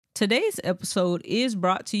Today's episode is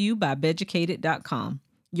brought to you by beducated.com,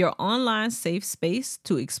 your online safe space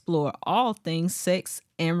to explore all things sex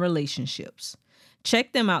and relationships.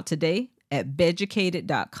 Check them out today at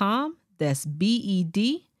beducated.com. That's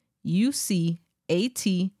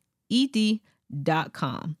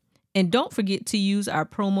beducated.com. And don't forget to use our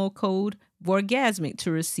promo code VORGASMIC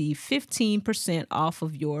to receive 15% off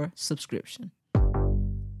of your subscription.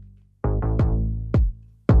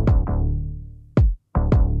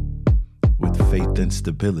 With faith and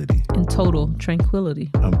stability And total tranquility.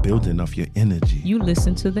 I'm building off your energy. You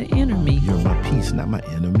listen to the inner me. You're my peace, not my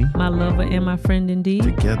enemy. My lover and my friend indeed.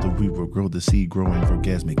 Together we will grow the seed, growing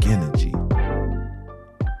orgasmic energy.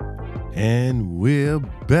 And we're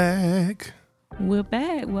back. We're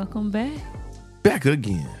back. Welcome back. Back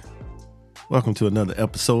again. Welcome to another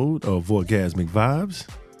episode of Orgasmic Vibes.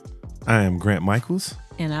 I am Grant Michaels.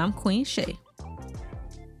 And I'm Queen Shá.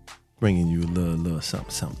 Bringing you a little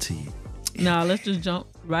something to you. No, let's just jump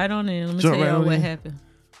right on in. Let me Jump tell right y'all on what in. happened.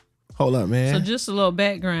 Hold up, man. So just a little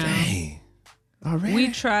background. Dang. Already?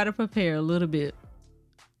 We try to prepare a little bit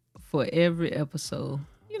for every episode.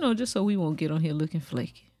 You know, just so we won't get on here looking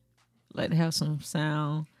flaky. Like to have some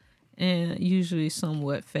sound and usually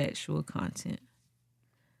somewhat factual content.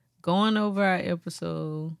 Going over our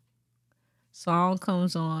episode, song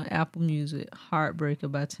comes on Apple Music, Heartbreak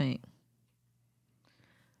by Tank.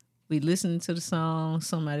 We listen to the song,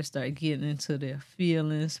 somebody start getting into their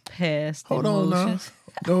feelings, past emotions.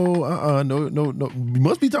 Hold on now. No. We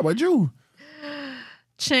must be talking about you.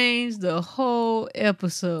 Change the whole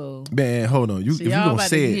episode. Man, hold on. So If you're y'all going about to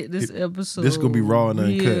say to it, get this episode this is going to be raw and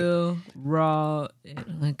uncut. real, raw and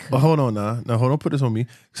uncut. But hold on now. Now, hold on. Put this on me.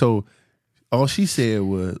 So, all she said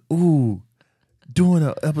was, ooh, doing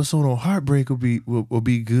an episode on Heartbreak will be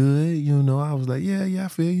good. You know, I was like, yeah, I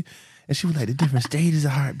feel you. And she was like, the different stages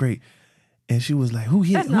of Heartbreak. And she was like, who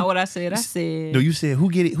hit? That's not what I said. I said. No, you said, who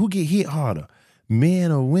get hit harder?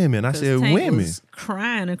 Men or women? I said Tank women. was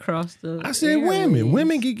crying across the I said airwaves. women.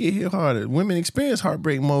 Women get hit harder. Women experience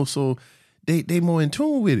heartbreak more, so they more in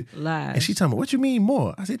tune with it. Lies. And she told me, what you mean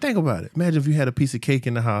more? I said, think about it. Imagine if you had a piece of cake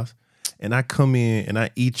in the house and I come in and I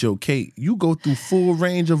eat your cake. You go through full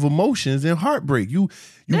range of emotions and heartbreak. You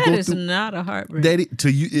That go is through not a heartbreak.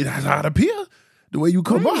 to you. It has how it appear. The way you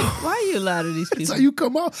come off. Why you lie to these That's people? how you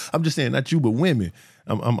come off. I'm just saying, not you, but women.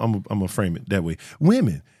 I'm gonna frame it that way.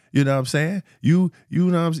 Women. You know what I'm saying? You know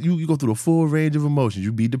what I'm saying? You go through the full range of emotions.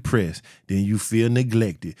 You be depressed. Then you feel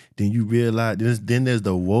neglected. Then you realize, then there's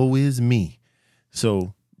the woe is me.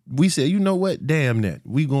 So we said, you know what? Damn that.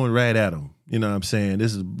 We going right at them. You know what I'm saying?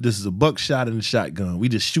 This is a buckshot in the shotgun. We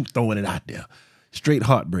just throwing it out there. Straight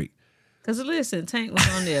heartbreak. Because listen, Tank was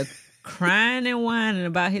on there crying and whining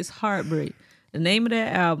about his heartbreak. The name of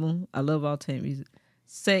that album, I love all Tank music,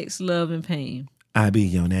 Sex, Love, and Pain. I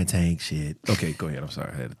be on that Tank shit. Okay, go ahead. I'm sorry.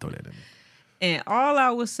 I had to throw that in there. And all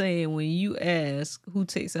I was saying when you ask who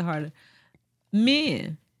takes it harder,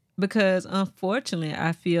 men. Because unfortunately,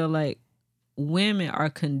 I feel like women are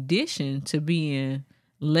conditioned to being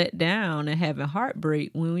let down and having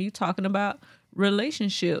heartbreak when you're talking about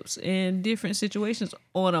relationships and different situations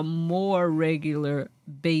on a more regular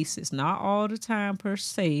basis. Not all the time per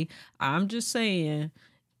se. I'm just saying,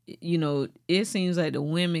 you know, it seems like the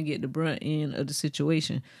women get the brunt end of the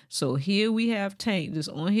situation. So here we have Tank just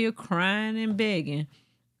on here crying and begging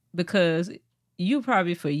because you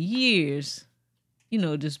probably for years, you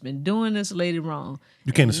know, just been doing this lady wrong.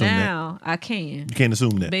 You can't assume that. Now I can. You can't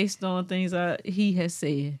assume that. Based on things he has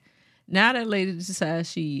said. Now that lady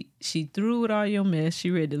decides she threw with all your mess,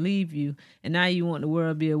 she ready to leave you, and now you want the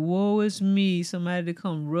world to be a woe is me, somebody to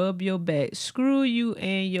come rub your back. Screw you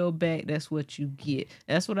and your back, that's what you get.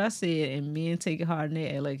 That's what I said, and men take it hard and they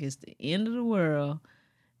act like it's the end of the world,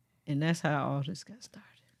 and that's how all this got started.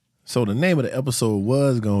 So the name of the episode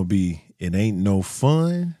was going to be, It Ain't No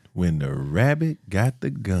Fun When the Rabbit Got the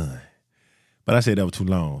Gun. But I said that was too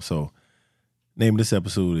long, so name of this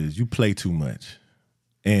episode is You Play Too Much.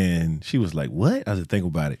 And she was like, what? I said, think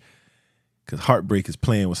about it. Because heartbreak is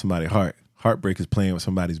playing with somebody's heart. Heartbreak is playing with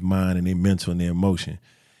somebody's mind and their mental and their emotion.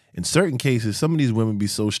 In certain cases, some of these women be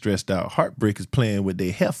so stressed out, heartbreak is playing with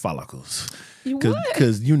their hair follicles.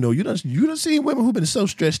 Because, you know, you done see women who've been so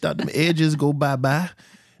stressed out, them edges go bye-bye,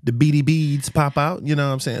 the beady beads pop out, you know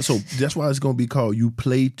what I'm saying? So that's why it's going to be called You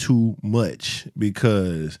Play Too Much,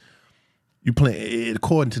 because you play it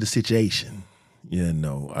according to the situation, you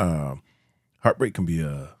know. Heartbreak can be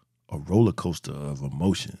a roller coaster of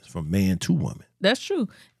emotions from man to woman. That's true.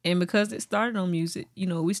 And because it started on music, you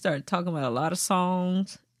know, we started talking about a lot of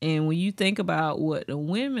songs. And when you think about what the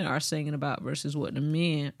women are singing about versus what the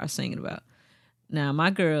men are singing about. Now,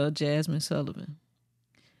 my girl, Jasmine Sullivan.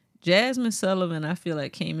 Jasmine Sullivan, I feel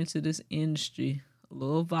like, came into this industry a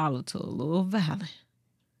little volatile, a little violent.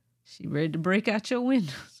 She ready to break out your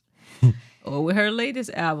windows. Or with her latest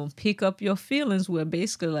album, Pick Up Your Feelings, where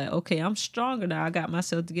basically like, okay, I'm stronger now. I got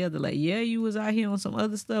myself together. Like, yeah, you was out here on some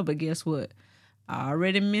other stuff, but guess what? I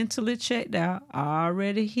already mentally checked out. I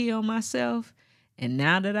already healed myself. And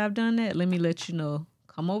now that I've done that, let me let you know,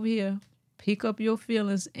 come over here, pick up your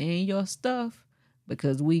feelings and your stuff,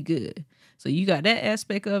 because we good. So you got that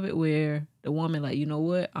aspect of it where the woman like, you know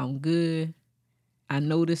what? I'm good. I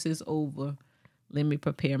know this is over. Let me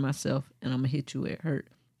prepare myself, and I'm going to hit you where it hurt.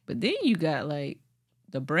 But then you got like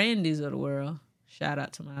the Brandies of the world. Shout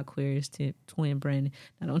out to my Aquarius twin Brandy.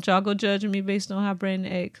 Now don't y'all go judging me based on how Brandy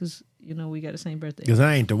act, because you know we got the same birthday. Because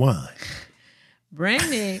I ain't the one.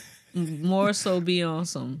 Brandy more so be on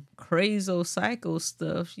some crazy psycho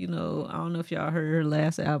stuff. You know, I don't know if y'all heard her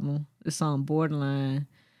last album. The song Borderline.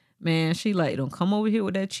 Man, she like, don't come over here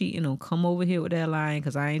with that cheating. Don't come over here with that lying,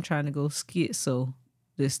 because I ain't trying to go schizo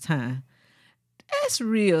this time. That's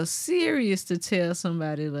real serious to tell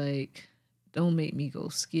somebody, like, don't make me go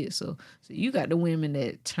schizo. So you got the women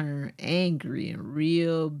that turn angry and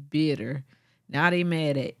real bitter. Now they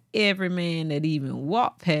mad at every man that even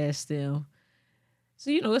walked past them.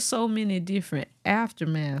 So, you know, it's so many different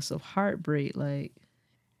aftermaths of heartbreak. Like,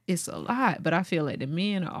 it's a lot. But I feel like the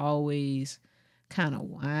men are always kind of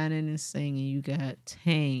whining and singing. You got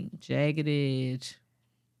Tank, Jagged Edge,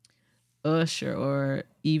 Usher, or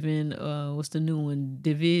even what's the new one,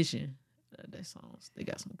 Division. That songs, they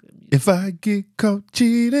got some good music. If I get caught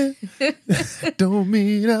cheating, don't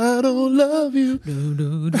mean I don't love you.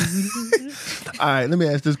 All right, let me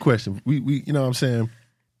ask this question. We you know what I'm saying?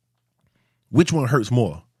 Which one hurts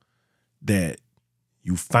more? That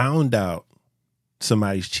you found out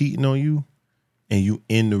somebody's cheating on you and you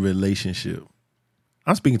in the relationship.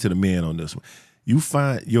 I'm speaking to the men on this one. You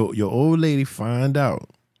find your old lady find out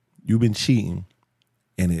you've been cheating,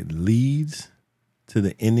 and it leads to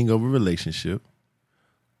the ending of a relationship,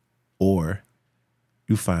 or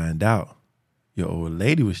you find out your old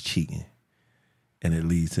lady was cheating and it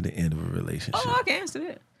leads to the end of a relationship. Oh, I can answer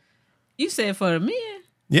that. You said for the men.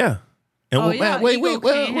 Yeah. And wait, well,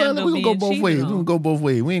 we're gonna go both ways. We're gonna go both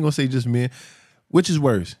ways. We ain't gonna say just men. Which is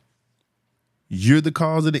worse? You're the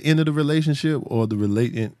cause of the end of the relationship, or the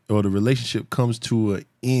relationship comes to an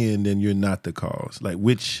end and you're not the cause. Like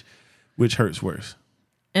which hurts worse?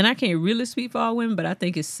 And I can't really speak for all women, but I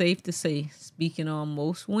think it's safe to say, speaking on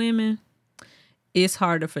most women, it's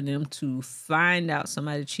harder for them to find out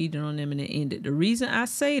somebody cheated on them and it ended. The reason I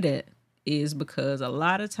say that is because a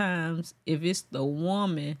lot of times, if it's the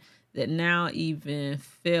woman that now even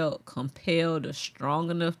felt compelled or strong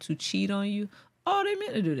enough to cheat on you, oh, they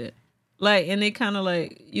meant to do that. Like, and they kind of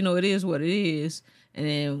like, you know, it is what it is. And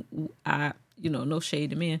then no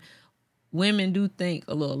shade to men. Women do think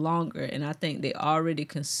a little longer, and I think they already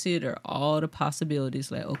consider all the possibilities.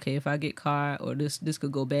 Like, okay, if I get caught, or this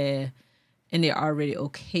could go bad, and they're already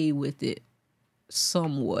okay with it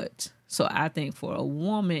somewhat. So I think for a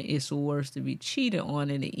woman, it's worse to be cheated on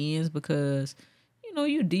in the ends, because, you know,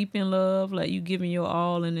 you deep in love, like you giving your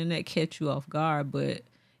all, and then that catch you off guard. But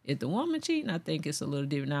if the woman cheating, I think it's a little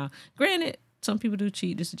different. Now, granted, some people do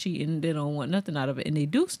cheat just to cheat, and they don't want nothing out of it, and they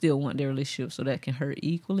do still want their relationship, so that can hurt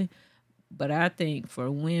equally. But I think for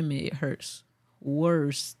women, it hurts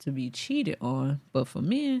worse to be cheated on. But for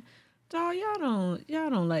men, dog, y'all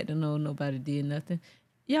don't like to know nobody did nothing.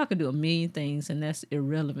 Y'all could do a million things, and that's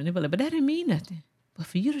irrelevant. They be like, but that didn't mean nothing. But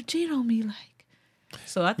for you to cheat on me, like,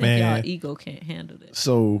 so I think y'all ego can't handle that.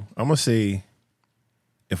 So I'm gonna say,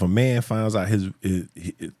 if a man finds out his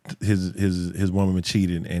woman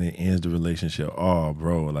cheated and it ends the relationship, oh,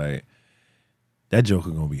 bro, like that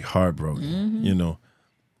joker gonna be heartbroken, you know.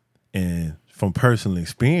 And from personal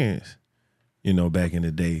experience, you know, back in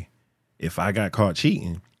the day, if I got caught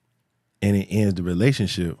cheating and it ends the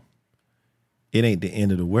relationship, it ain't the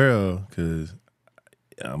end of the world, because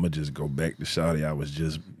I'm going to just go back to shawty I was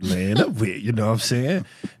just laying up with, you know what I'm saying?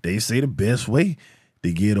 They say the best way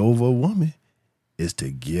to get over a woman is to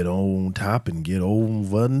get on top and get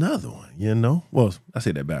over another one, you know? Well, I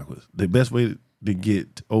say that backwards. The best way to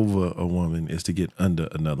get over a woman is to get under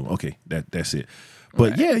another one. Okay, that's it.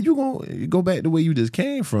 But yeah, you gonna go back the way you just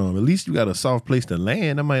came from. At least you got a soft place to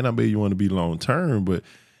land. That might not be you want to be long term, but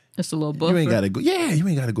it's a little buffer. You ain't gotta go. Yeah, you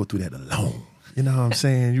ain't gotta go through that alone. You know what I'm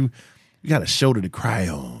saying? You got a shoulder to cry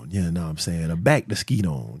on. You know what I'm saying? A back to skeet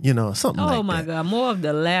on. You know, something like that. Oh my God, more of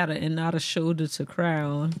the latter and not a shoulder to cry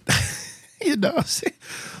on. You know what I'm saying?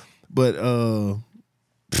 But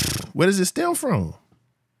where does it stem from?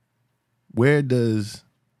 Where does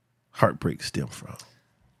heartbreak stem from?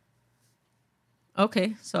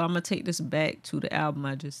 Okay, so I'm going to take this back to the album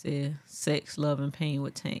I just said, Sex, Love, and Pain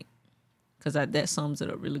with Tank, because that sums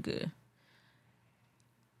it up really good.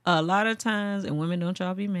 A lot of times, and women, don't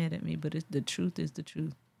y'all be mad at me, but the truth is the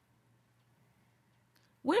truth.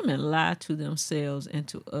 Women lie to themselves and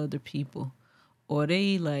to other people, or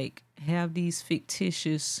they like have these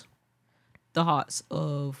fictitious thoughts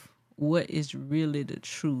of what is really the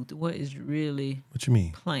truth, what is really What you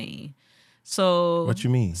mean? plain. So What you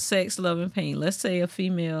mean? Sex, love, and pain. Let's say a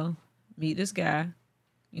female meet this guy.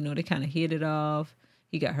 You know, they kind of hit it off.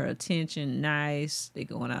 He got her attention, nice. They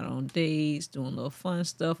going out on dates, doing little fun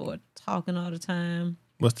stuff, or talking all the time.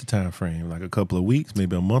 What's the time frame? Like a couple of weeks,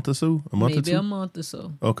 maybe a month or so? Maybe a month or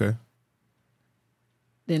so. Okay.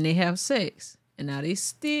 Then they have sex. And now they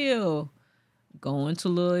still going to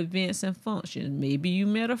little events and functions. Maybe you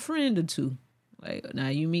met a friend or two. Like now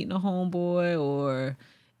you meeting a homeboy, or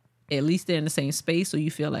at least they're in the same space, so you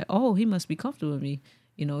feel like, oh, he must be comfortable with me.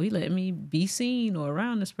 You know, he let me be seen or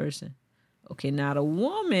around this person. Okay, now the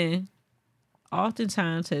woman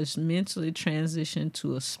oftentimes has mentally transitioned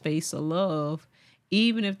to a space of love,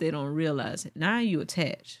 even if they don't realize it. Now you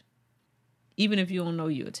attach. Even if you don't know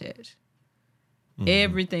you attach. Mm-hmm.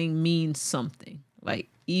 Everything means something. Like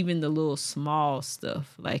even the little small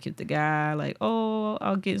stuff. Like if the guy like, oh,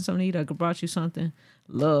 I'll get something to eat. I could brought you something.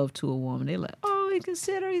 Love to a woman. They like, oh, he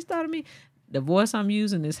consider, he's thought of me. The voice I'm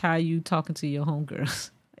using is how you talking to your homegirls.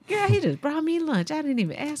 Girl, he just brought me lunch. I didn't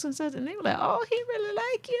even ask him something. They were like, oh, he really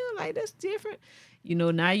like you. Like, that's different. You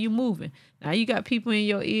know, now you moving. Now you got people in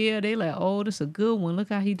your ear. They like, oh, this a good one. Look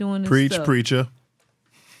how he doing this Preach, stuff. preacher.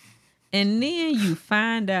 And then you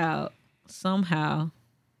find out somehow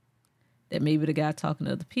that maybe the guy talking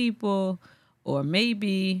to other people, or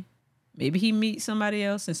maybe he meets somebody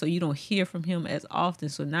else, and so you don't hear from him as often.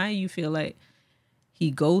 So now you feel like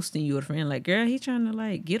he ghosting you, a friend, like, girl, he trying to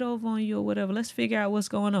like get over on you or whatever. Let's figure out what's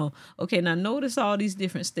going on. Okay, now notice all these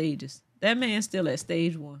different stages. That man's still at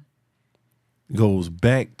stage one. Goes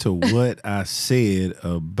back to what I said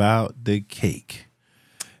about the cake.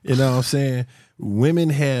 You know what I'm saying? Women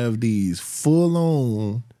have these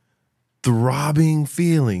full-on throbbing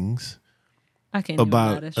feelings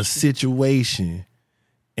about a situation,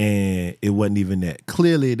 and it wasn't even that.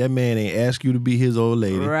 Clearly, that man ain't asked you to be his old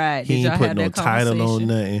lady. Right. He ain't put no title on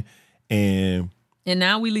nothing. And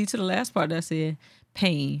now we lead to the last part that I said,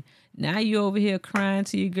 pain. Now you over here crying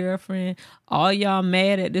to your girlfriend. All y'all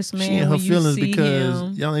mad at this man. She in her feelings because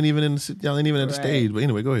him. y'all ain't even at the stage. But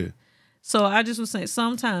anyway, go ahead. So I just was saying,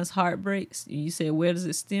 sometimes heartbreaks, you said, where does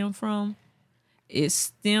it stem from? It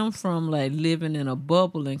stems from like living in a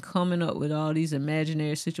bubble and coming up with all these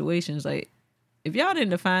imaginary situations. Like, if y'all didn't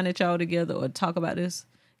define that y'all together or talk about this,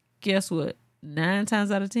 guess what? 9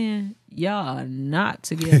 times out of 10, y'all are not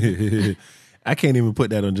together. I can't even put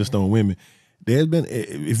that on women. There's been,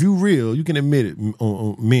 if you real, you can admit it.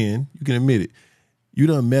 On men, you can admit it. You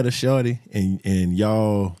done met a shorty and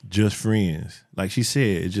y'all just friends. Like she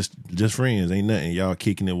said, it's just friends, ain't nothing. Y'all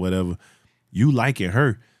kicking it, whatever. You liking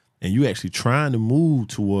her, and you actually trying to move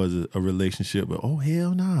towards a relationship, but oh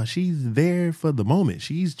hell nah, she's there for the moment.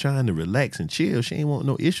 She's trying to relax and chill. She ain't want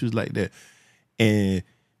no issues like that. And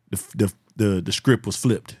the script was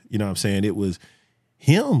flipped. You know what I'm saying? It was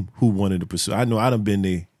him who wanted to pursue. I know I done been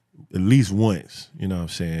there at least once, you know what I'm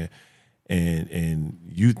saying? And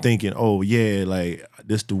you thinking, oh yeah, like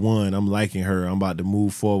this the one, I'm liking her, I'm about to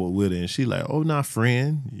move forward with her. And she like, oh nah,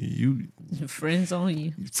 friend, you friends on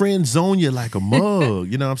you. Friends on you like a mug.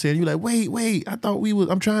 You know what I'm saying? You like, wait, I thought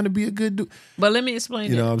I'm trying to be a good dude. But let me explain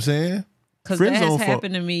You know what I'm saying? Because that has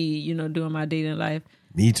happened to me, you know, during my dating life.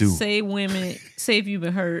 Me too. Say if you've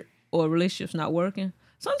been hurt or a relationship's not working,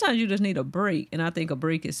 sometimes you just need a break. And I think a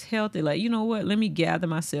break is healthy. Like, you know what? Let me gather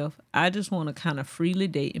myself. I just want to kind of freely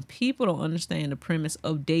date. And people don't understand the premise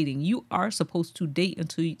of dating. You are supposed to date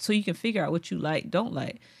so you can figure out what you like, don't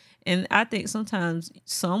like. And I think sometimes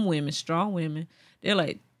some women, strong women, they're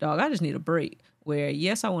like, dog, I just need a break. Where,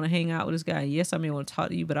 yes, I want to hang out with this guy. Yes, I may want to talk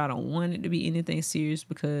to you, but I don't want it to be anything serious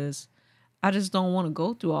because I just don't want to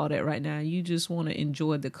go through all that right now. You just want to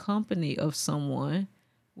enjoy the company of someone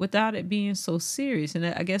without it being so serious. And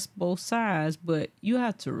I guess both sides, but you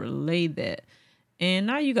have to relay that. And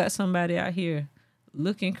now you got somebody out here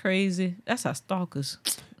looking crazy. That's how stalkers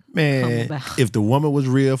Man, if the woman was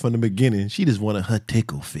real from the beginning, she just wanted her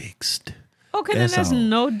tickle fixed. Okay, that's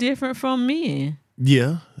no different from men.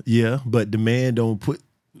 Yeah, but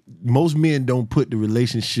most men don't put the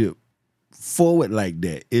relationship forward like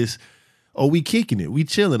that. It's, oh, we kicking it, we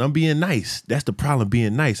chilling, I'm being nice. That's the problem,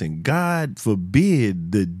 being nice. And God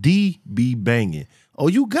forbid the D be banging. Oh,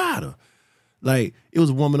 you got her. Like, it was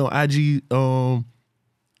a woman on IG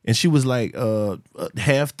And she was like,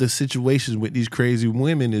 half the situations with these crazy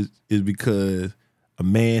women is because a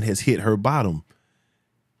man has hit her bottom.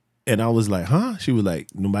 And I was like, huh? She was like,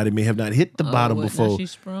 nobody may have not hit the bottom before. Now she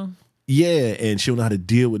sprung? Yeah, and she'll know how to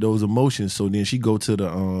deal with those emotions. So then she go to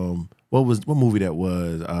the what movie that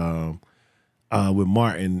was? With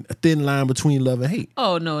Martin, A Thin Line Between Love and Hate.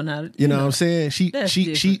 Oh no, not you know what I'm saying?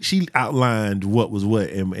 She outlined what was what,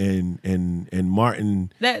 and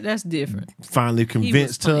Martin that's different. Finally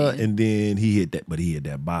convinced her, and then he hit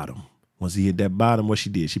that bottom. Once he hit that bottom, what she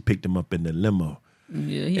did? She picked him up in the limo.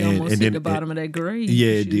 Yeah, he almost hit the bottom of that grave.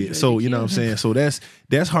 Yeah, it did. So you know what I'm saying? So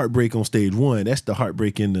that's heartbreak on stage one. That's the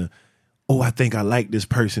heartbreak in the, I think I like this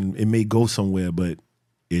person. It may go somewhere, but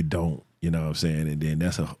it don't. You know what I'm saying? And then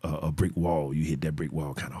that's a brick wall. You hit that brick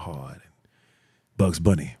wall kind of hard. Bugs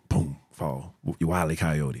Bunny, boom, fall. Wile E.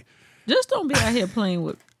 Coyote. Just don't be out here playing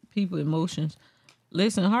with people's emotions.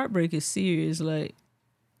 Listen, heartbreak is serious. Like,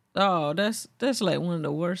 that's like one of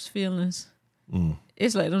the worst feelings.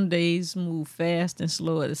 It's like them days move fast and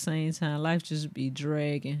slow at the same time. Life just be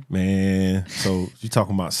dragging. Man, so you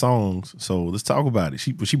talking about songs. So let's talk about it.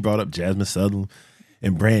 She brought up Jasmine Sutherland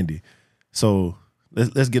and Brandy. So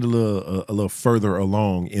let's get a little further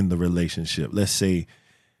along in the relationship. Let's say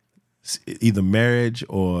either marriage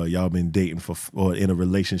or y'all been dating or in a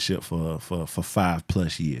relationship for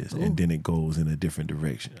 5+ years. Ooh. And then it goes in a different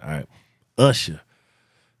direction. All right. Usher,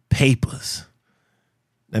 Papers.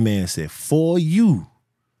 That man said, for you,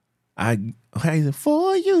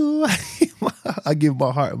 for you, I give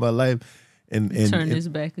my heart, my life, and turn his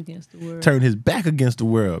back against the world. Turn his back against the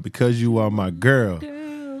world because you are my girl.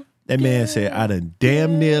 That man said, I done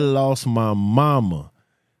damn near lost my mama.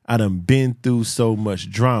 I done been through so much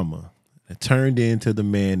drama. I turned into the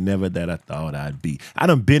man never that I thought I'd be. I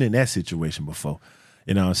done been in that situation before.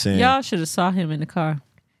 You know what I'm saying? Y'all should have saw him in the car.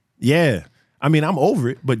 Yeah. I mean, I'm over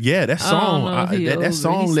it, but yeah, that song, that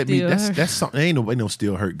song let me. That song ain't no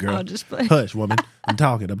still hurt, girl. I'll just play. Hush, woman. I'm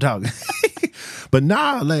talking. But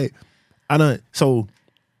nah, like I don't. So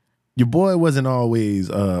your boy wasn't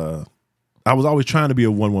always. I was always trying to be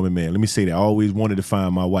a one woman man. Let me say that. I always wanted to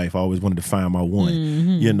find my wife. I always wanted to find my one.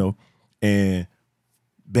 Mm-hmm. You know, and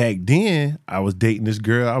back then I was dating this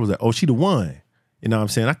girl. I was like, oh, she the one. You know what I'm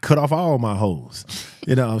saying? I cut off all my hoes.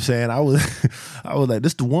 You know what I'm saying? I was like,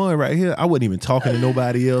 this the one right here. I wasn't even talking to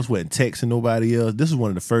nobody else, wasn't texting nobody else. This is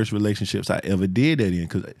one of the first relationships I ever did that in.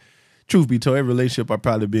 Because truth be told, every relationship I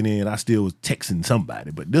probably been in, I still was texting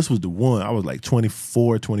somebody. But this was the one. I was like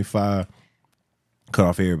 24, 25, cut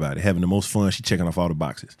off everybody, having the most fun. She checking off all the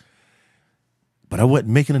boxes. But I wasn't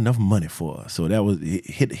making enough money for her. So that was,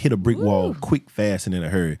 it hit a brick wall quick, fast, and in a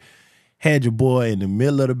hurry. Had your boy in the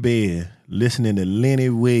middle of the bed listening to Lenny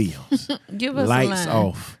Williams. Give us lights a line.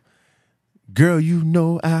 off. Girl, you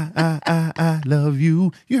know I love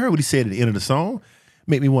you. You heard what he said at the end of the song?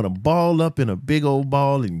 Make me want to ball up in a big old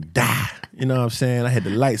ball and die. You know what I'm saying? I had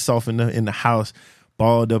the lights off in the house,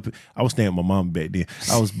 balled up. I was staying with my mom back then.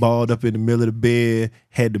 I was balled up in the middle of the bed,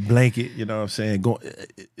 had the blanket, you know what I'm saying, going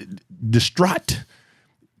distraught,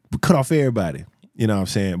 cut off everybody. You know what I'm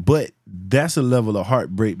saying? But that's a level of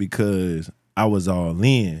heartbreak because I was all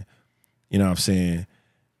in. You know what I'm saying?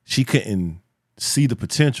 She couldn't see the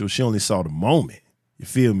potential. She only saw the moment. You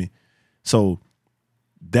feel me? So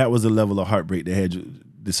that was a level of heartbreak that had you.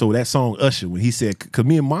 So that song Usher, when he said, because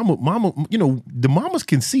me and mama, you know, the mamas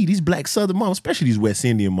can see, these black Southern mamas, especially these West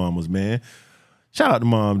Indian mamas, man. Shout out to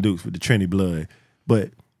Mom Dukes with the Trinity blood.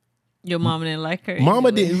 But your mama didn't like her? Mama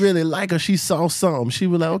anyway. didn't really like her. She saw something. She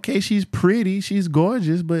was like, okay, she's pretty, she's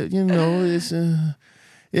gorgeous, but you know, it's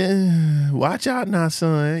yeah, watch out now,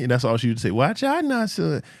 son. And that's all she would say. Watch out now,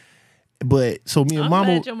 son. But so me and I'm Mama,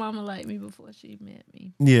 glad your mama liked me before she met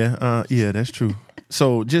me. Yeah, that's true.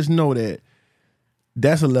 So just know that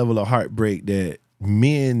that's a level of heartbreak that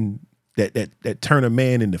men that turn a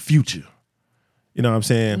man in the future. You know what I'm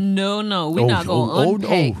saying? No, we're not gonna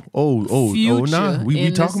unpack nah.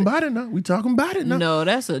 We talking about it now. We talking about it now. No,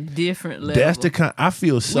 that's a different level. That's the kind I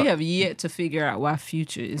feel. We have yet to figure out why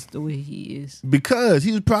Future is the way he is. Because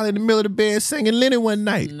he was probably in the middle of the bed singing Lenny one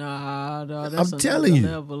night. Nah, that's I'm telling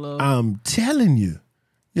you. I'm telling you.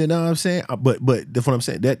 You know what I'm saying? But that's what I'm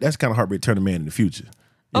saying. That's kind of heartbreak turn a man in the future.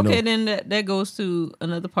 Okay, then that goes to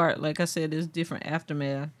another part. Like I said, there's different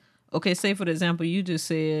aftermath. Okay, say for example, you just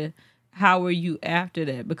said, how were you after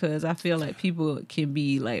that? Because I feel like people can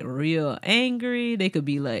be like real angry. They could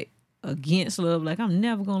be like against love. Like, I'm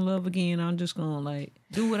never going to love again. I'm just going to like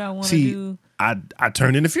do what I want to do. I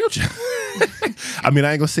turned in the future. I mean,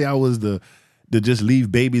 I ain't going to say I was the to just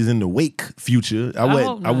leave babies in the wake future. I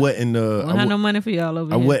wasn't don't have no money for y'all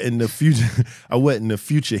over I here. wasn't the future. I wasn't the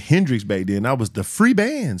future Hendrix back then. I was the free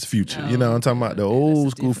bands future. You know, I'm talking about the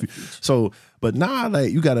old school future. So, but now,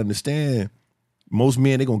 like, you gotta understand, most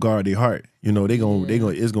men, they gonna guard their heart. You know, they gonna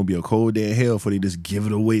it's gonna be a cold day in hell for they just give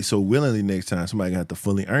it away so willingly next time. Somebody gonna have to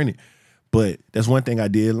fully earn it. But that's one thing I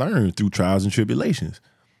did learn through trials and tribulations.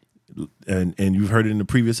 And you've heard it in the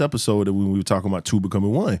previous episode that when we were talking about two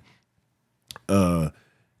becoming one.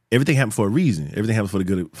 Everything happened for a reason. Everything happens for the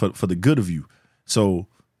good for the good of you. So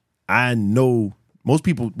I know most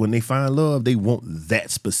people, when they find love, they want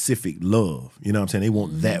that specific love. You know what I'm saying? They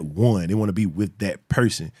want that one. They want to be with that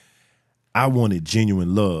person. I wanted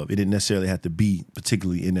genuine love. It didn't necessarily have to be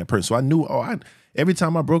particularly in that person. So I knew, every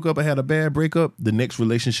time I broke up, I had a bad breakup, the next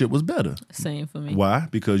relationship was better. Same for me. Why?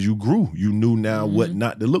 Because you grew. You knew now what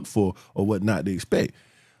not to look for or what not to expect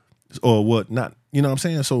or what not, you know what I'm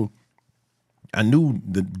saying? So I knew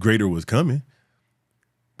the greater was coming,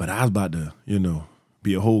 but I was about to,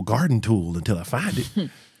 be a whole garden tool until I find it.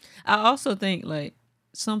 I also think, like,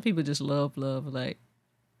 some people just love love. Like,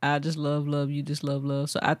 I just love love, you just love love.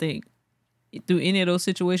 So I think through any of those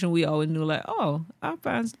situations, we always knew, like, oh, I'll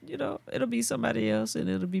find, it'll be somebody else and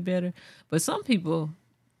it'll be better. But some people,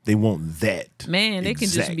 they want that. Man, they can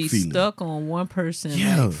just be feeling. Stuck on one person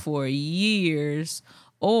like, for years.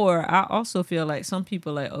 Or I also feel like some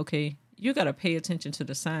people, like, okay, you got to pay attention to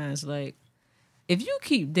the signs. Like, if you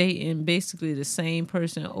keep dating basically the same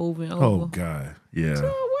person over and over. Oh, God. Yeah. So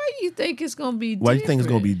why do you think it's going to be different? Why do you think it's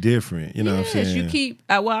going to be different? You know what I'm saying? You keep,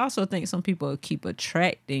 I also think some people keep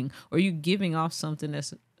attracting, or you giving off something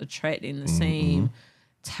that's attracting the same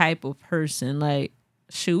type of person. Like,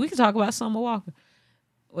 shoot, we can talk about Summer Walker.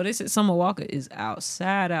 Well, they said Summer Walker is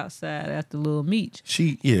outside after Lil Meech.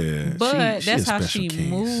 But that's how she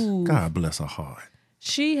moves. God bless her heart.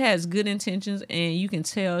 She has good intentions, and you can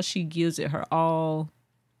tell she gives it her all.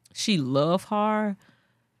 She love hard,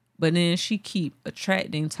 but then she keep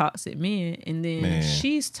attracting toxic men, and then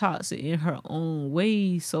she's toxic in her own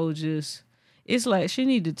way. So just, it's like she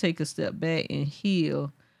need to take a step back and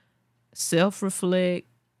heal, self-reflect,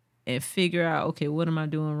 and figure out, okay, what am I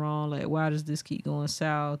doing wrong? Like, why does this keep going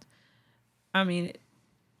south? I mean,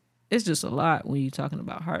 it's just a lot when you're talking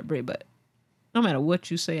about heartbreak, but no matter what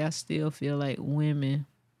you say, I still feel like women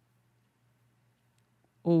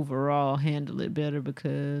overall handle it better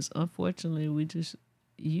because, unfortunately, we just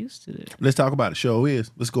used to it. Let's talk about it. Show is.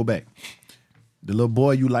 Let's go back. The little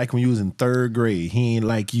boy you like when you was in third grade, he ain't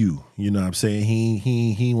like you. You know what I'm saying?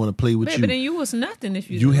 He ain't want to play with you. But then you was nothing if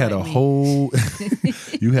you didn't had like a me. whole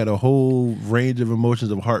you had a whole range of emotions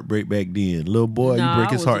of heartbreak back then. Little boy, you break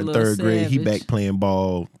his heart in third grade. He back playing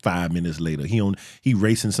ball 5 minutes later. He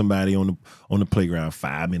racing somebody on the playground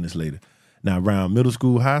 5 minutes later. Now around middle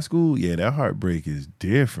school, high school, that heartbreak is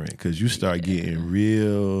different because you start getting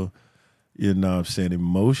real. You know what I'm saying?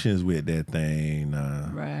 Emotions with that thing.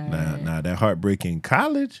 Now that heartbreak in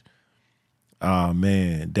college, oh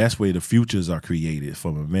man, that's where the futures are created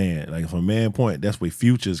from a man. Like from a man point, that's where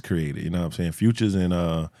futures created. You know what I'm saying? Futures and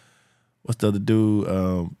what's the other dude?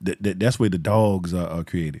 That's where the dogs are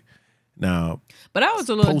created. Now, but I was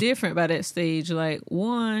a little different by that stage. Like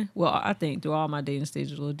I think through all my dating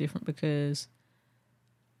stages a little different because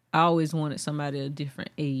I always wanted somebody at a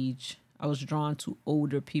different age. I was drawn to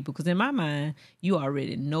older people because in my mind, you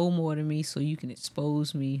already know more than me, so you can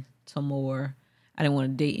expose me to more. I didn't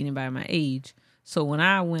want to date anybody my age. So when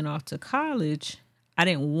I went off to college, I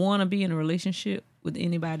didn't want to be in a relationship with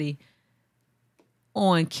anybody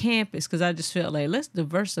on campus because I just felt like, let's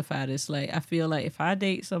diversify this. Like, I feel like if I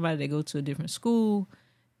date somebody that go to a different school,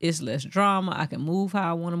 it's less drama. I can move how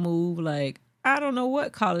I want to move. Like, I don't know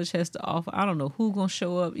what college has to offer. I don't know who gonna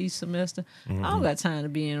show up each semester. I don't got time to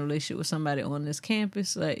be in a relationship with somebody on this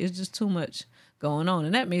campus. Like, it's just too much going on.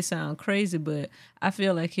 And that may sound crazy, but I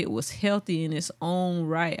feel like it was healthy in its own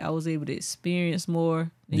right. I was able to experience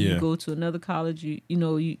more. Then you go to another college,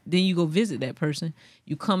 then you go visit that person.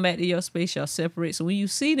 You come back to your space, y'all separate. So when you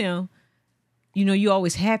see them, you're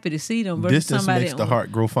always happy to see them versus distance somebody makes the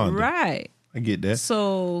heart grow fonder. Right. I get that.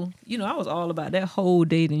 So, I was all about that whole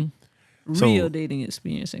dating. Real dating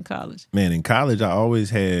experience in college. Man, in college, I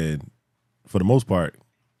always had, for the most part,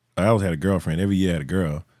 I always had a girlfriend. Every year I had a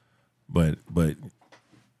girl, but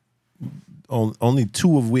only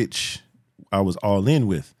two of which I was all in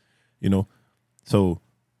with, So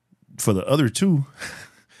for the other two,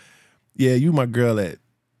 you my girl at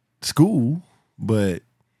school, but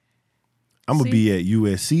I'm going to be at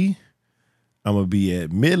USC. I'm going to be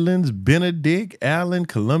at Midlands, Benedict, Allen,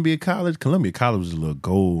 Columbia College. Columbia College was a little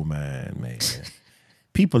gold mine, man.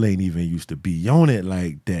 people ain't even used to be on it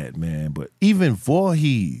like that, man. But even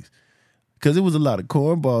Voorhees, because it was a lot of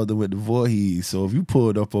cornballs that went to Voorhees. So if you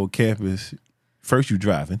pulled up on campus, first you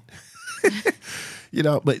driving,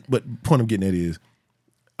 but point I'm getting at is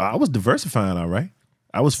I was diversifying, all right.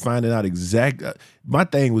 I was finding out my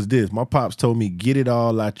thing was this. My pops told me, get it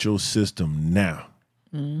all out your system now.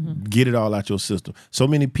 Mm-hmm. Get it all out your system. So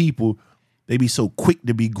many people, they be so quick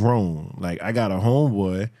to be grown. Like I got a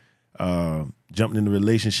homeboy, jumped in a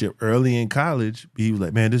relationship early in college. He was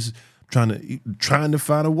like, man, this is trying to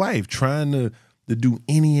find a wife, trying to do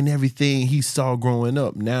any and everything he saw growing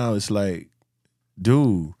up. Now it's like,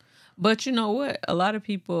 dude. But you know what? A lot of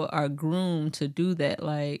people are groomed to do that.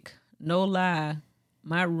 Like, no lie,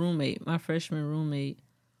 my freshman roommate,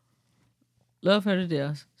 love her to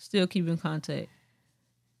death, still keep in contact.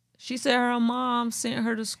 She said her mom sent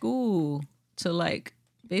her to school to like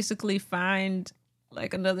basically find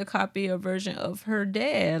like another copy or version of her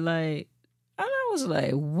dad. Like, and I was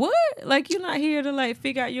like, what? Like, you're not here to like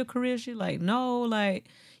figure out your career? She like, no, like,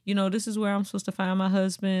 this is where I'm supposed to find my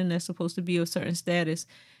husband that's supposed to be of certain status.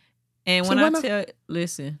 And when her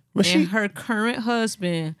current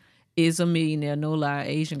husband is a millionaire, no lie,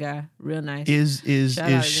 Asian guy, real nice. Is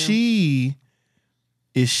she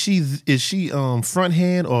front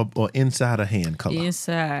hand or inside a hand color?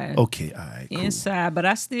 Inside. Okay, all right, cool. Inside, but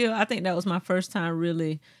I think that was my first time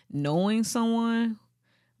really knowing someone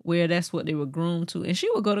where that's what they were groomed to. And she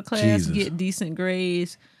would go to class, get decent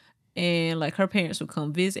grades, and like her parents would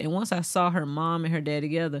come visit. And once I saw her mom and her dad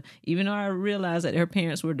together, even though I realized that her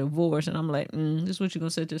parents were divorced, and I'm like, this is what you're gonna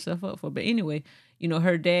set yourself up for. But anyway,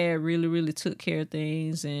 her dad really, really took care of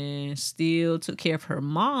things and still took care of her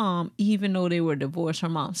mom, even though they were divorced. Her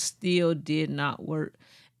mom still did not work,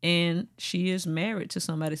 and she is married to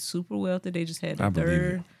somebody super wealthy. They just had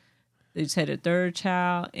their third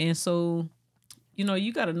child, and so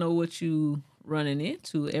you got to know what you running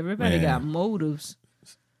into. Everybody got motives.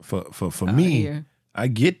 For me, here. I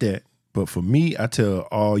get that. But for me, I tell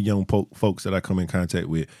all young folks that I come in contact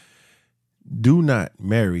with, do not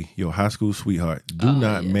marry your high school sweetheart. Do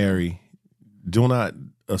not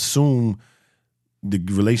assume the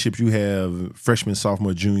relationships you have freshman,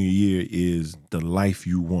 sophomore, junior year is the life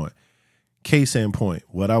you want. Case in point,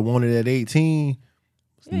 what I wanted at 18,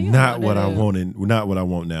 not what I want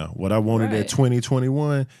now. What I wanted at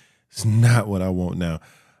 2021 is not what I want now.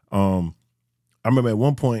 I remember at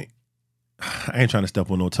one point, I ain't trying to step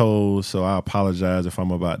on no toes, so I apologize if I'm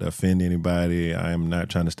about to offend anybody. I am not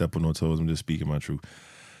trying to step on no toes. I'm just speaking my truth.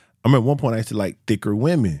 I remember at one point I used to like thicker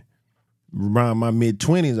women. Around my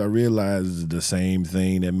mid-20s, I realized the same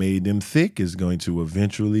thing that made them thick is going to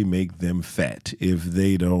eventually make them fat if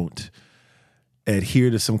they don't adhere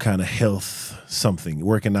to some kind of health something,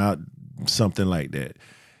 working out, something like that.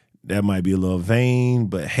 That might be a little vain,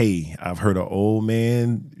 but hey, I've heard an old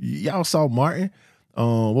man. Y'all saw Martin.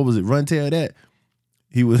 What was it? Run Tell That.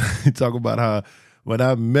 He was talking about how when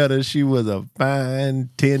I met her, she was a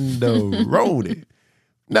fine tenderoni.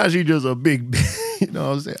 Now she just a big, you know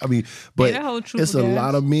what I'm saying? I mean, but it's a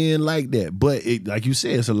lot of men like that. But like you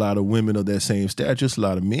said, it's a lot of women of that same stature. It's a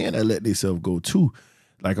lot of men that let themselves go too.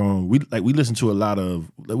 Like we listen to a lot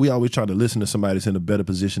of. We always try to listen to somebody that's in a better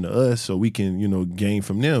position to us, so we can gain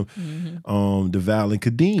from them. Mm-hmm. DeVal and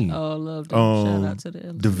Kadeem. Oh, love them. Shout out to the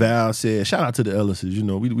Ellises. DeVal said, "Shout out to the Ellises." We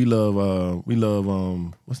love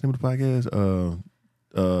what's the name of the podcast?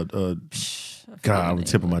 God, I'm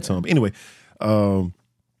tipping my tongue. But anyway,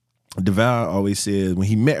 DeVal always said when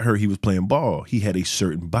he met her, he was playing ball. He had a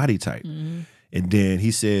certain body type. Mm-hmm. And then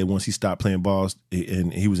he said once he stopped playing balls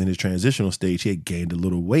and he was in his transitional stage, he had gained a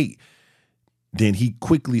little weight. Then he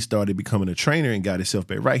quickly started becoming a trainer and got himself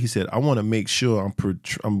back right. He said, I want to make sure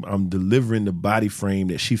I'm delivering the body frame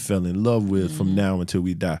that she fell in love with from now until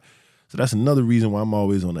we die. So that's another reason why I'm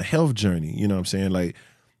always on a health journey. You know what I'm saying? Like,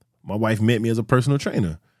 my wife met me as a personal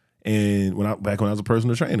trainer. And when I was a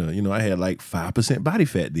personal trainer, I had like 5% body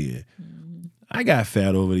fat then. I got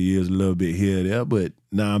fat over the years a little bit here and there, but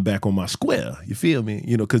now I'm back on my square. You feel me?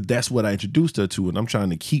 Because that's what I introduced her to, and I'm trying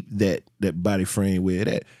to keep that body frame where it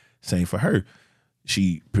at. Same for her.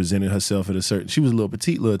 She presented herself at she was a little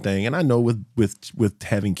petite little thing, and I know with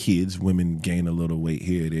having kids, women gain a little weight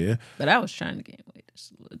here and there. But I was trying to gain weight.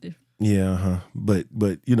 That's a little different. Yeah, but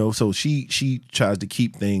so she tries to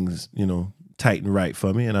keep things tight and right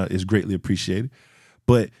for me, and it's greatly appreciated.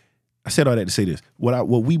 But I said all that to say this: what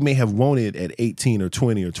we may have wanted at 18 or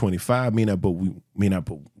 20 or 25 may not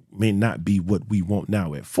be what we want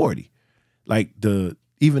now at 40. Like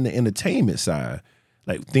even the entertainment side,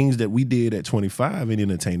 like things that we did at 25 ain't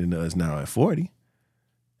entertaining to us now at 40.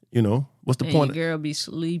 What's the point? Your girl be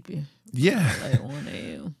sleeping Yeah. Like 1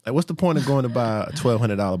 a.m. Like, what's the point of going to buy a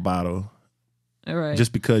 $1,200 bottle All right.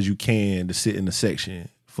 just because you can to sit in the section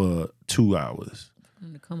for 2 hours?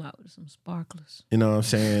 And to come out with some sparklers. You know what I'm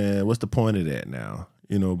saying? What's the point of that now?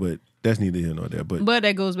 You know, but that's neither here nor there. But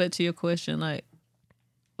that goes back to your question, like,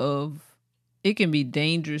 of it can be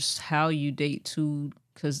dangerous how you date too,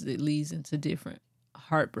 because it leads into different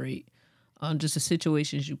heartbreak. Just the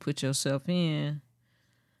situations you put yourself in.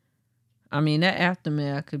 I mean, that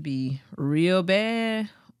aftermath could be real bad,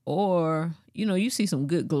 or, you know, you see some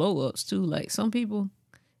good glow ups too. Like some people,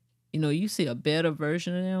 you know, you see a better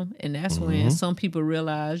version of them. And that's when some people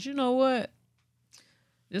realize, you know what?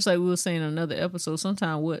 Just like we were saying in another episode,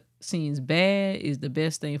 sometimes what seems bad is the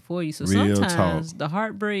best thing for you. So Real sometimes talk. the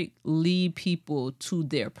heartbreak lead people to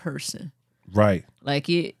their person. right. Like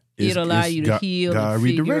it'll allow you to heal God and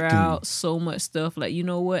figure redirecting you. out so much stuff. Like, you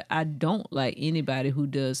know what? I don't like anybody who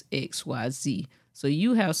does X, Y, Z. So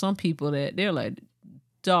you have some people that they're like,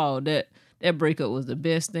 dog, that breakup was the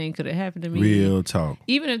best thing could have happened to me. Real talk.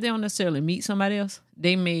 Even if they don't necessarily meet somebody else,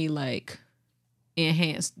 they may like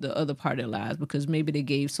enhance the other part of their lives because maybe they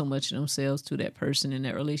gave so much of themselves to that person in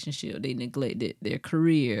that relationship. They neglected their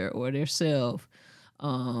career or their self.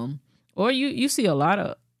 Or you see a lot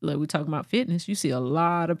of, like we talking about fitness, you see a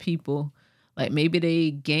lot of people, like maybe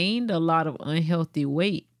they gained a lot of unhealthy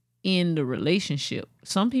weight in the relationship.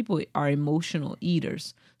 Some people are emotional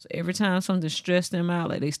eaters. So every time something stressed them out,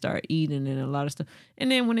 like they start eating and a lot of stuff.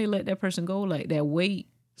 And then when they let that person go, like that weight,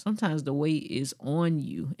 sometimes the weight is on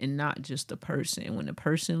you and not just the person. And when the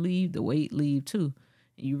person leave, the weight leave too.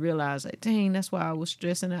 And you realize like, dang, that's why I was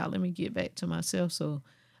stressing out. Let me get back to myself. So,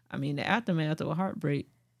 I mean, the aftermath of a heartbreak,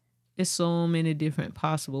 it's so many different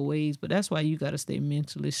possible ways, but that's why you got to stay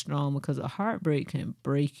mentally strong because a heartbreak can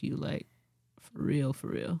break you, like, for real, for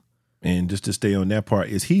real. And just to stay on that part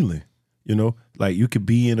is healing. You know, like you could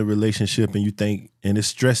be in a relationship and you think, and it's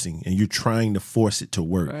stressing and you're trying to force it to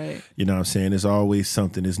work. Right. You know what I'm saying? There's always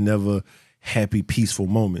something. There's never happy, peaceful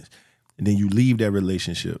moments. And then you leave that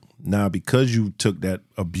relationship. Now, because you took that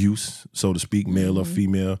abuse, so to speak, male or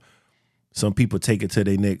female, some people take it to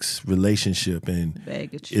their next relationship and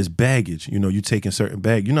Baggage. it's baggage. You know, you taking certain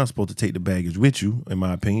baggage. You're not supposed to take the baggage with you, in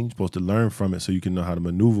my opinion. You're supposed to learn from it so you can know how to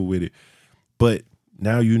maneuver with it. But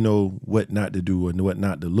now you know what not to do and what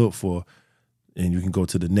not to look for, and you can go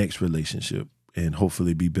to the next relationship and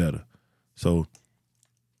hopefully be better. So,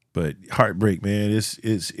 but heartbreak, man,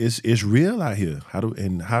 it's real out here.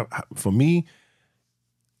 How for me,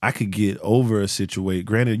 I could get over a situation.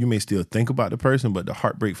 Granted, you may still think about the person, but the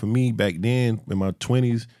heartbreak for me back then in my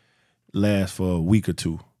 20s lasts for a week or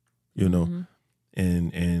two, you know.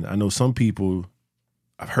 And I know some people,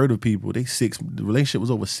 I've heard of people, the relationship was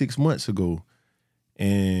over 6 months ago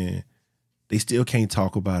and they still can't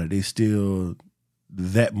talk about it. They still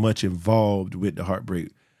that much involved with the heartbreak.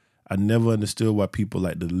 I never understood why people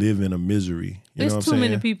like to live in a misery. You know what I'm saying? There's too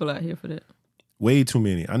many people out here for that. Way too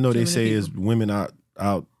many. I know they say people. it's women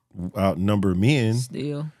outnumber men.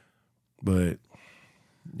 Still. But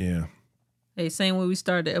yeah. Hey, same way we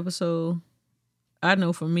started the episode, I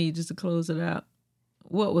know for me, just to close it out,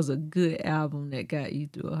 what was a good album that got you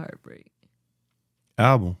through a heartbreak?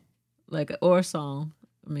 Album. Like, or a song,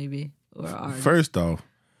 maybe, or an artist. First off,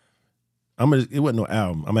 it wasn't no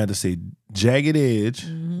album. I'm gonna have to say Jagged Edge,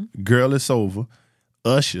 Girl It's Over,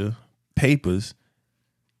 Usher, Papers,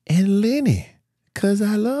 and Lenny, 'Cause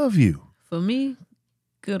I Love You. For me,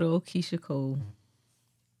 good old Keisha Cole.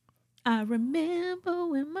 I remember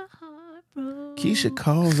when my heart broke. Keisha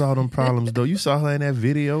caused all them problems though. You saw her in that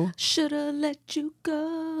video. Shoulda let you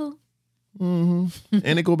go. And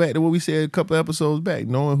it go back to what we said a couple episodes back,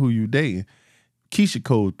 knowing who you dating. Keisha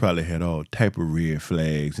Cole probably had all type of red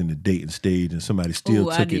flags in the dating stage, and somebody still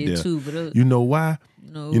took it there. Too, but you know why?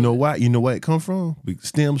 No. You know why? You know where it come from? It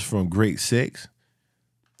stems from great sex.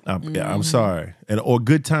 I'm sorry, or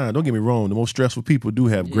good time. Don't get me wrong. The most stressful people do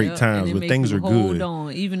have great times when things are good. Hold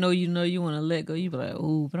on, even though you know you want to let go, you be like,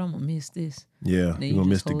 "Oh, but I'm gonna miss this." Yeah, you're gonna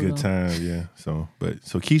miss the good time. Yeah. So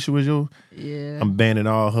Keisha was your. Yeah. I'm banning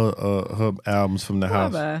all her albums from the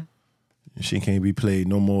house. Bye. She can't be played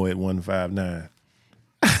no more at 159.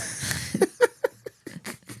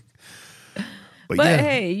 But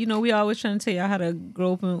hey, you know, we always trying to tell y'all how to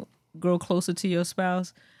grow closer to your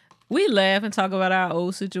spouse. We laugh and talk about our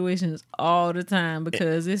old situations all the time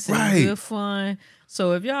because it's good fun.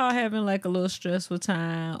 So if y'all having like a little stressful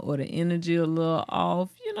time or the energy a little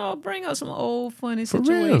off, you know, bring up some old funny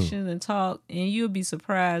situations and talk, and you'll be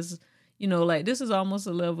surprised. You know, like this is almost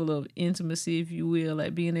a level of intimacy, if you will,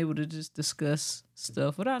 like being able to just discuss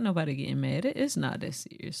stuff without nobody getting mad. It's not that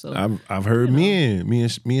serious. So I've heard me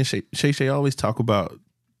and Shay always talk about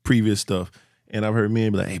previous stuff, and I've heard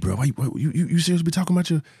men be like, "Hey, bro, why you seriously be talking about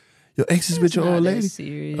your exes with your old lady?"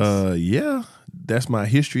 Serious. Yeah, that's my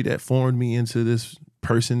history that formed me into this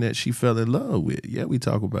person that she fell in love with. Yeah, we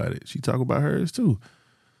talk about it. She talk about hers too.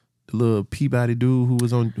 The little Peabody dude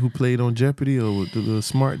who played on Jeopardy, or the little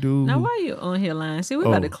smart dude. Now, why you on here lying? See, we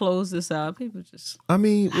got to close this out. People just. I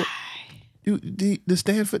mean, the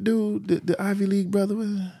Stanford dude, the Ivy League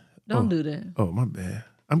brother. Don't do that. Oh, my bad.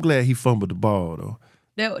 I'm glad he fumbled the ball though.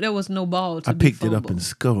 There was no ball to I be picked it up and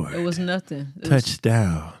scored. There was nothing.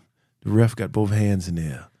 Touchdown. The ref got both hands in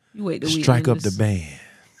there. You wait till strike up the band.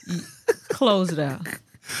 Close it out.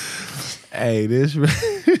 Hey, this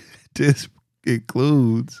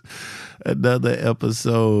concludes another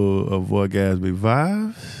episode of Orgasmic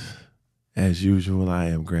Vibes. As usual, I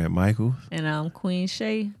am Grant Michaels. And I'm Queen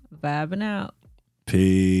Shá, vibing out.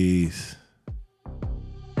 Peace.